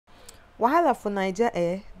Wahala for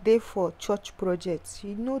Naija dey for church projects.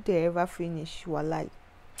 You know they ever finish walai.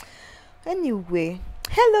 Anyway,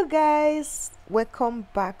 hello guys, welcome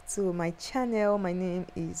back to my channel. My name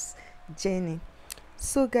is Jenny.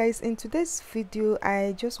 So guys, in today's video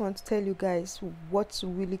I just want to tell you guys what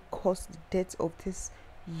really caused the death of this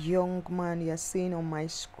young man you're seeing on my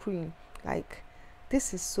screen. Like,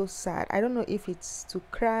 this is so sad. I don't know if it's to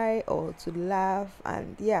cry or to laugh,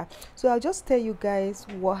 and yeah, so I'll just tell you guys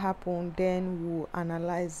what happened, then we'll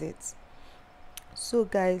analyze it. So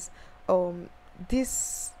guys,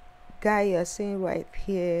 this guy you're seeing right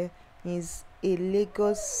here is a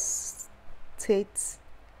Lagos State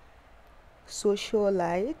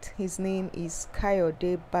socialite. His name is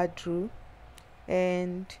Kayode Badru,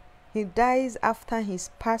 and he dies after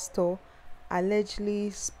his pastor allegedly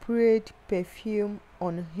sprayed perfume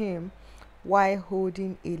on him while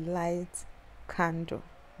holding a light candle.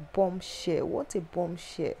 Bombshell. What a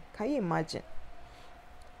bombshell. Can you imagine?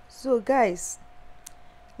 So guys,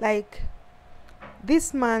 like,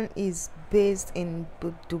 this man is based in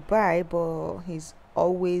Dubai, but he's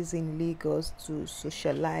always in Lagos to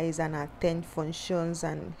socialize and attend functions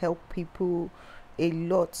and help people a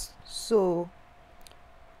lot. So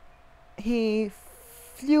he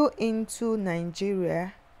flew into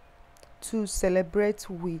Nigeria to celebrate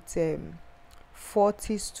with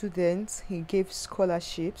 40 students. He gave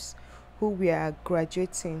scholarships who were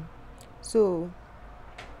graduating. So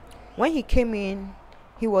when he came in,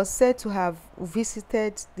 he was said to have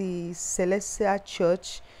visited the Celestial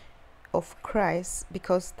Church of Christ,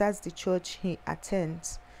 because that's the church he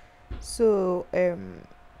attends. So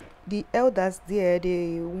the elders there,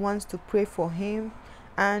 they want to pray for him,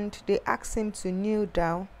 and they asked him to kneel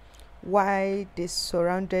down while they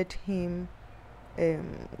surrounded him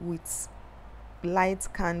with light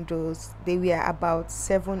candles. They were about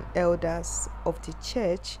 7 elders of the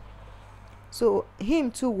church. So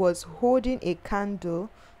him too was holding a candle.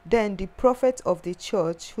 Then the prophet of the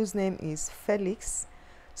church, whose name is Felix,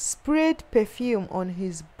 sprayed perfume on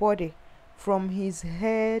his body from his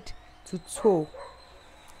head to toe.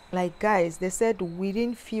 Like, guys, they said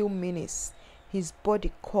within few minutes his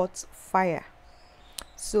body caught fire.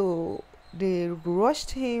 So they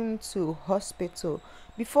rushed him to hospital.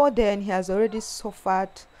 Before then, he has already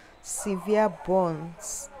suffered severe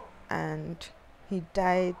burns and he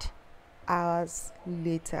died hours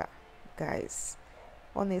later. Guys,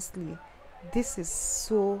 honestly, this is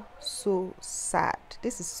so sad.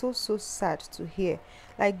 This is so sad to hear.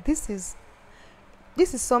 Like, this is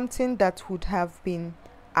something that would have been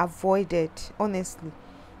avoided, honestly.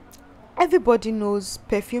 Everybody knows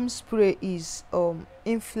perfume spray is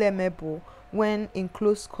inflammable when in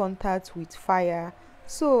close contact with fire.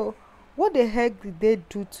 So what the heck did they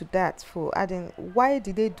do to that for? Why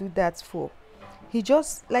did they do that for? He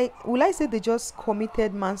just, like, will I say they just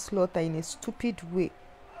committed manslaughter in a stupid way?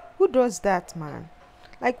 Who does that, man?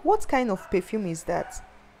 Like, what kind of perfume is that?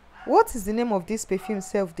 What is the name of this perfume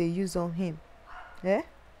self they use on him? Yeah?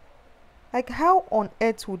 Like, how on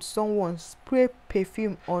earth would someone spray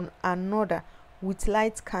perfume on another with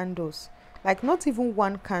light candles? Like, not even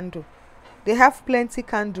one candle. They have plenty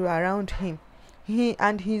candle around him.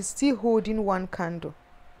 He's still holding one candle.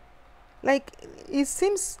 Like, it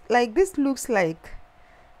seems like this looks like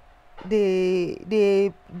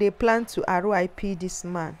they plan to RIP this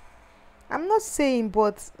man. I'm not saying,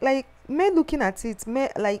 but like, me looking at it,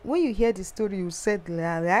 like, when you hear the story, you said,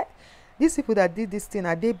 like, these people that did this thing,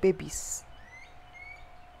 are they babies?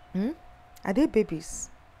 Are they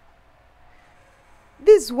babies?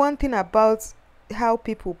 This is one thing about how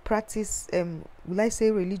people practice will I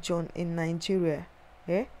say religion in Nigeria.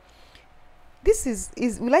 Yeah, this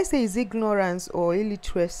is will I say is ignorance or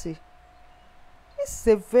illiteracy. This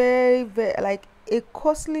is a very like a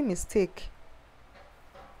costly mistake.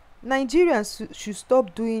 Nigerians should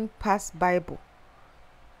stop doing past Bible.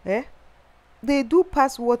 Yeah, they do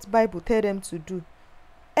past what Bible tell them to do.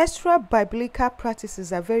 Extra biblical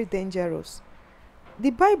practices are very dangerous.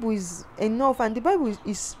 The Bible is enough, and the Bible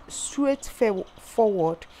is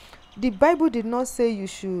straightforward. The Bible did not say you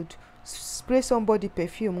should spray somebody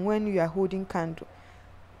perfume when you are holding candle.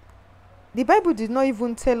 The Bible did not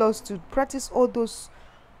even tell us to practice all those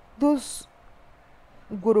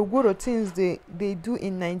goro things they do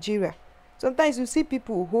in Nigeria. Sometimes you see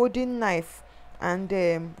people holding knife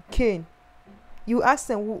and cane. You ask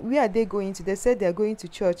them where are they going to, they said they are going to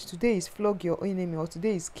church. Today is flog your enemy, or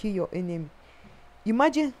today is kill your enemy.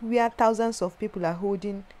 Imagine where thousands of people are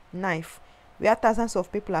holding knife, where thousands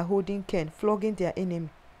of people are holding cane, flogging their enemy.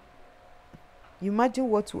 Imagine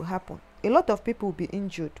what will happen. A lot of people will be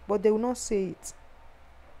injured, but they will not say it.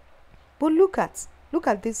 But look at Look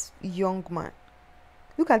at this young man.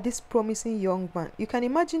 Look at this promising young man. You can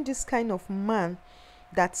imagine this kind of man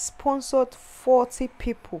that sponsored 40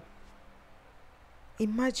 people.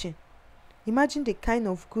 Imagine the kind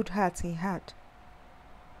of good heart he had.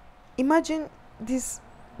 Imagine these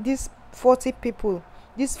 40 people,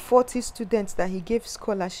 these 40 students that he gave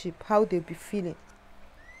scholarship, how they'll be feeling.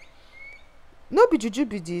 No be juju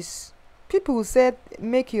be this. People said,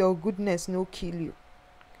 make your goodness no kill you.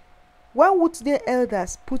 Why would the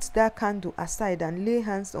elders put that candle aside and lay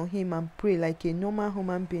hands on him and pray like a normal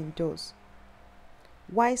human being does?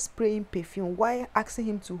 Why spraying perfume? Why asking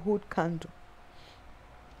him to hold candle?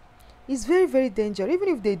 It's very, very dangerous. Even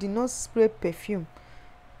if they did not spray perfume,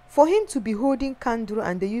 for him to be holding candle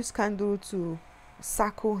and they use candle to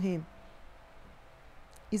circle him,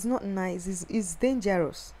 it's not nice. It's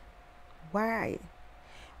dangerous. Why?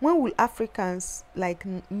 When will Africans, like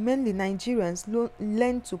mainly Nigerians,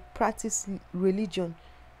 learn to practice religion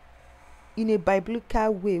in a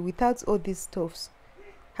biblical way without all these stuffs?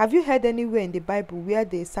 Have you heard anywhere in the Bible where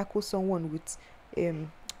they circle someone with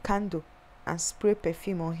candle and spray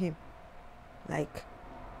perfume on him? Like,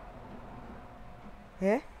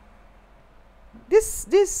 yeah,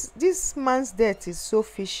 this man's death is so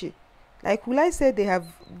fishy. Like, will I say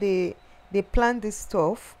they planned this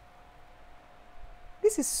stuff?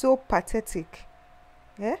 This is so pathetic.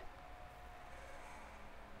 Yeah,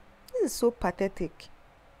 this is so pathetic.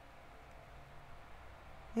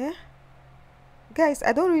 Yeah, guys,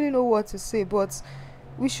 I don't really know what to say, but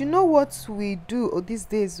we should know what we do these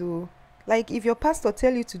days. Oh, like, if your pastor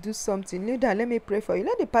tell you to do something, kneel down, let me pray for you.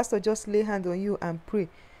 Let the pastor just lay hand on you and pray.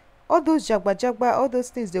 All those jagba, all those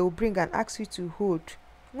things they will bring and ask you to hold.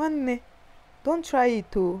 One, don't try it.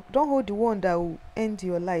 Oh, don't hold the one that will end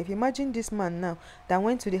your life. Imagine this man now that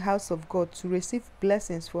went to the house of God to receive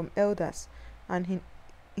blessings from elders, and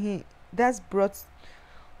he that's brought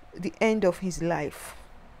the end of his life.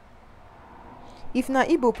 If na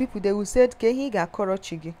Igbo people, they will say, "Kehiga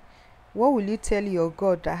korochigi." What will you tell your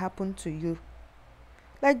God that happened to you?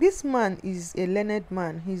 Like, this man is a learned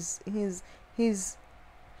man. He's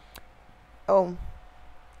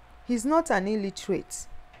not an illiterate.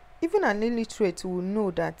 Even an illiterate will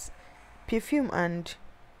know that perfume and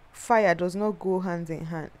fire does not go hand in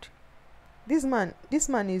hand. This man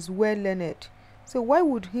is well learned. So why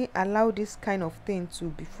would he allow this kind of thing to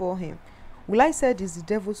befall him? Will I say this is the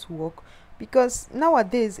devil's work? Because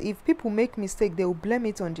nowadays, if people make mistake, they will blame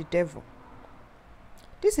it on the devil.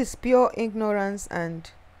 This is pure ignorance, and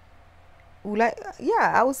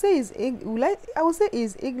I would say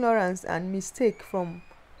is ignorance and mistake from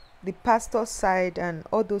the pastor's side and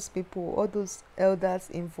all those people, all those elders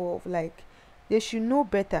involved. Like, they should know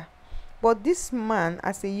better. But this man,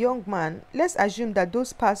 as a young man, let's assume that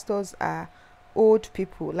those pastors are old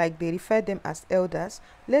people, like they refer them as elders.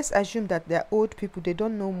 Let's assume that they're old people, they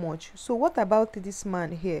don't know much. So what about this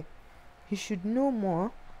man here? He should know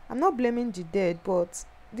more. I'm not blaming the dead, but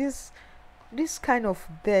this kind of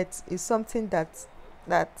death is something that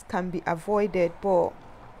can be avoided. But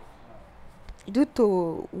due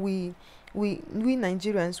to we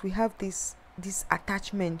Nigerians, we have this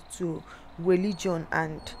attachment to religion,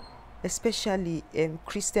 and especially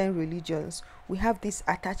Christian religions. We have this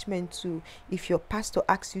attachment to, if your pastor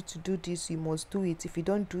asks you to do this, you must do it. If you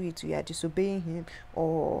don't do it, you are disobeying him,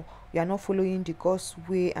 or you are not following the God's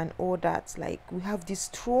way and all that. Like, we have this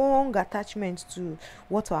strong attachment to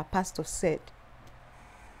what our pastor said.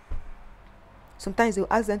 Sometimes they'll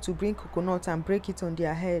ask them to bring coconut and break it on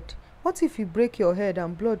their head. What if you break your head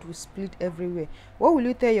and blood will split everywhere? What will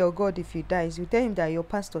you tell your God if he dies? You tell him that your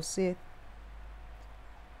pastor said.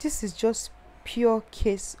 This is just pure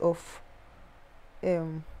case of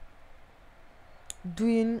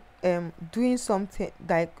doing something,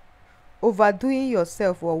 like overdoing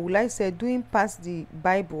yourself, or will I say doing past the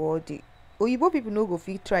Bible, or the Oyibo people no go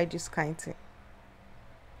fit try this kind of thing.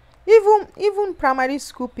 Even primary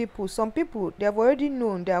school people, some people, they have already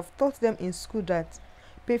known, they have taught them in school that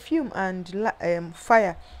perfume and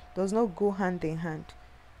fire does not go hand in hand.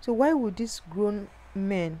 So why would these grown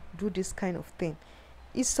men do this kind of thing?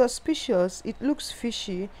 It's suspicious, it looks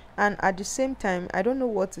fishy, and at the same time, I don't know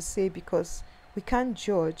what to say, because we can't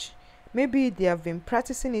judge. Maybe they have been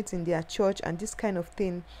practicing it in their church and this kind of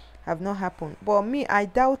thing have not happened. But me, I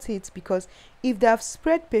doubt it, because if they have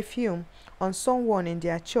spread perfume on someone in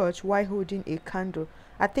their church while holding a candle,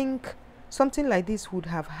 I think something like this would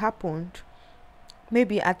have happened.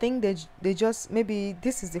 Maybe I think they just, maybe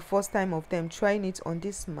this is the first time of them trying it on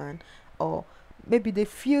this man, or maybe they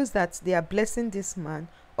feel that they are blessing this man,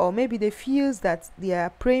 or maybe they feel that they are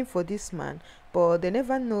praying for this man, but they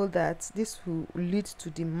never know that this will lead to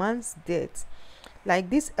the man's death. Like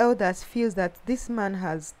these elders feels that this man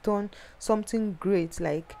has done something great,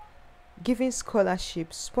 like giving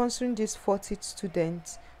scholarships, sponsoring these 40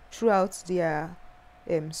 students throughout their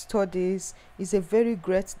studies is a very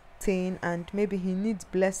great thing, and maybe he needs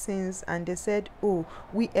blessings, and they said, oh,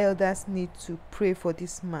 we elders need to pray for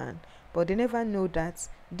this man, but they never know that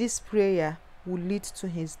this prayer will lead to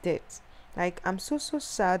his death. Like, I'm so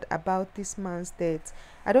sad about this man's death.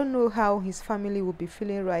 I don't know how his family will be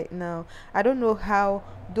feeling right now. I don't know how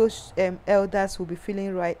those elders will be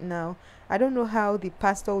feeling right now. I don't know how the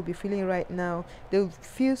pastor will be feeling right now. They'll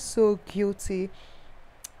feel so guilty.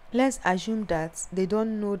 Let's assume that they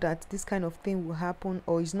don't know that this kind of thing will happen,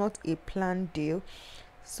 or is not a planned deal.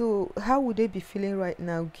 So how would they be feeling right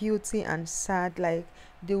now? Guilty and sad. Like,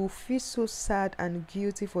 they will feel so sad and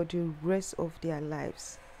guilty for the rest of their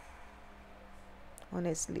lives.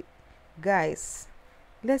 Honestly, guys,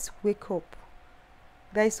 let's wake up.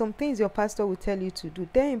 There is some things your pastor will tell you to do.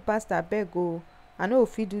 Tell him, pastor, I beg, oh, I know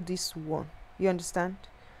if you do this one. You understand?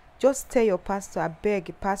 Just tell your pastor, I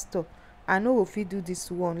beg, pastor, I know if you do this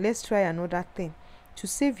one, let's try another thing, to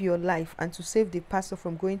save your life and to save the pastor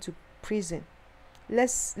from going to prison.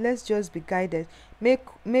 Let's just be guided. Make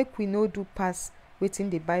we no do pass within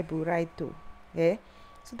the Bible, right? Though, yeah.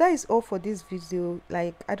 So that is all for this video.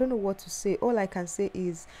 Like, I don't know what to say. All I can say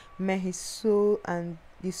is, may his soul and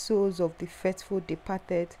the souls of the faithful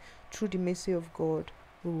departed through the mercy of God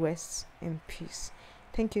rest in peace.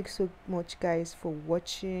 Thank you so much, guys, for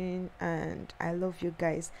watching, and I love you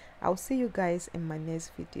guys. I'll see you guys in my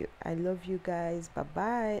next video. I love you guys. Bye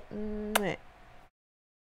bye.